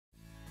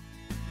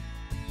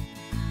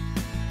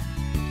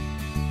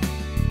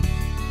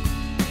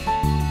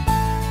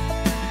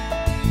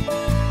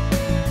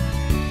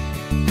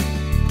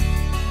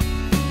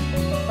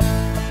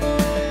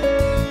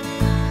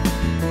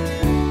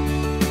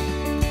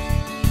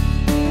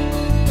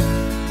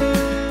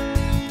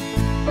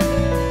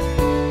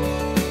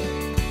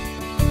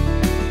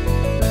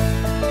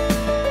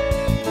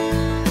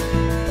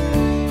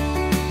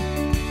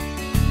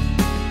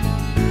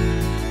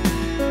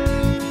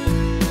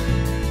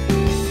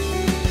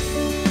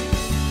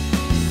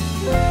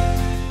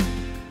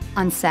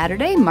On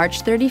Saturday,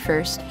 March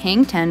 31st,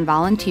 Hang 10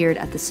 volunteered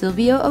at the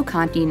Silvio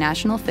Conte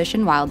National Fish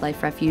and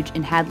Wildlife Refuge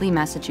in Hadley,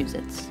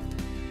 Massachusetts.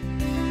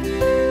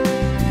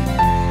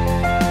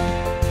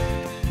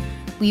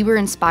 We were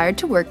inspired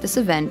to work this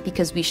event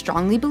because we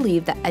strongly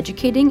believe that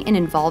educating and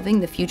involving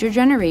the future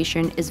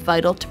generation is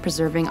vital to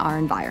preserving our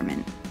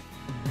environment.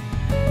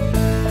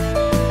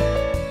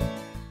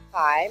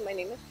 Hi, my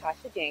name is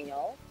Tasha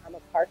Daniels. I'm a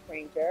park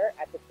ranger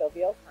at the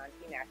Silvio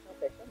Conte National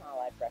Fish and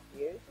Wildlife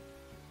Refuge.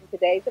 And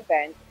today's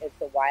event is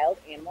the Wild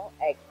Animal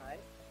Egg Hunt.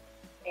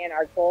 And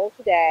our goal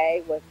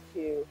today was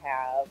to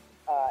have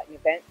an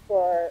event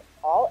for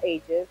all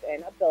ages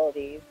and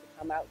abilities to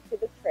come out to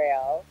the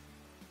trail,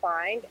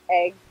 find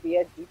eggs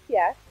via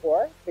GPS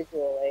or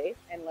visually,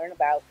 and learn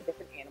about the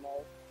different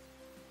animals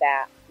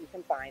that you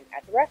can find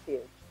at the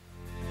refuge.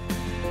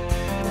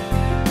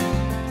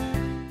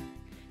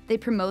 They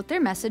promote their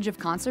message of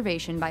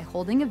conservation by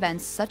holding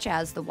events such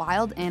as the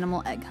Wild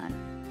Animal Egg Hunt.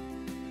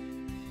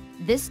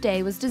 This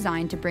day was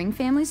designed to bring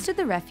families to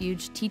the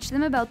refuge, teach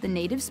them about the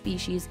native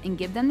species, and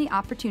give them the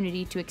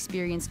opportunity to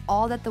experience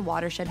all that the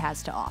watershed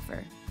has to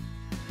offer.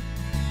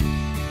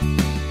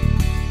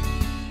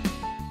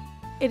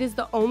 It is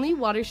the only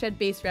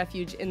watershed-based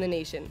refuge in the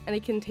nation, and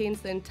it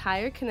contains the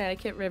entire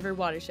Connecticut River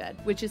watershed,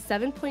 which is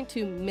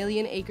 7.2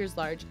 million acres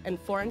large and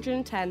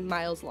 410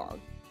 miles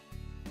long.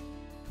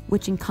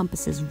 Which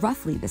encompasses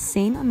roughly the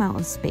same amount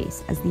of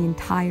space as the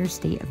entire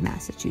state of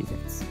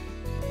Massachusetts.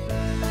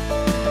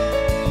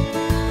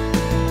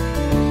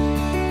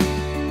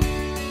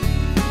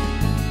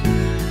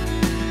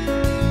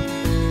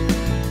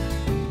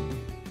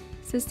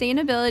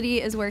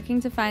 Sustainability is working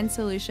to find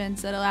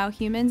solutions that allow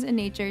humans and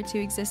nature to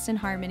exist in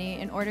harmony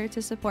in order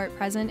to support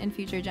present and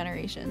future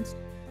generations.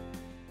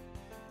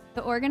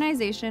 The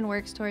organization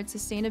works towards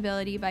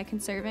sustainability by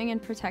conserving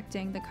and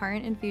protecting the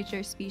current and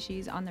future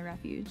species on the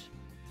refuge.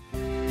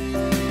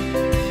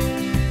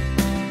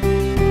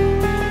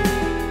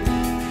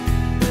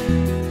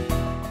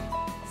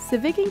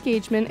 Civic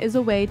engagement is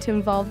a way to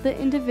involve the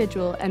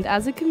individual and,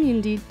 as a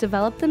community,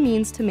 develop the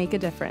means to make a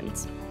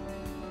difference.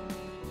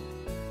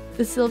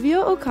 The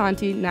Silvio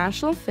Conte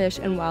National Fish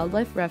and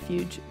Wildlife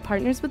Refuge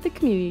partners with the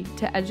community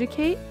to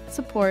educate,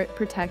 support,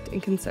 protect,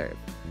 and conserve.